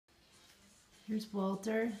Here's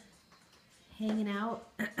Walter hanging out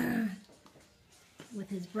with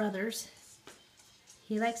his brothers.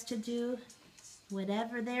 He likes to do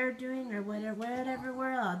whatever they're doing or whatever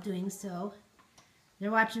we're all doing. So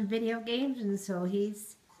they're watching video games, and so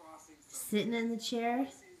he's sitting in the chair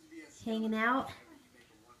hanging out.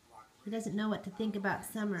 He doesn't know what to think about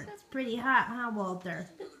summer. It's pretty hot, huh, Walter?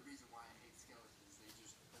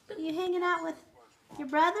 You hanging out with your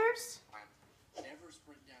brothers?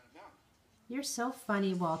 You're so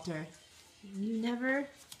funny, Walter. You never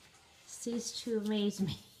cease to amaze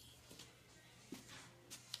me.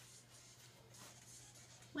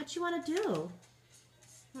 What you want to do?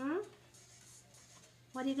 Hmm?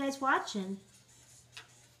 What are you guys watching?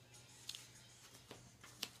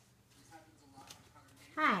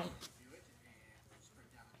 Hi.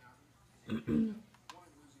 You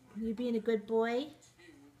being a good boy?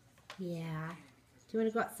 Yeah. Do you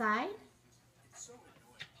want to go outside?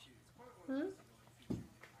 Hmm?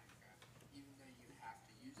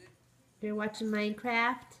 You're watching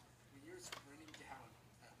Minecraft?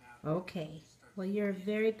 Okay. Well, you're a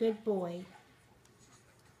very good boy.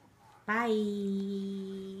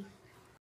 Bye.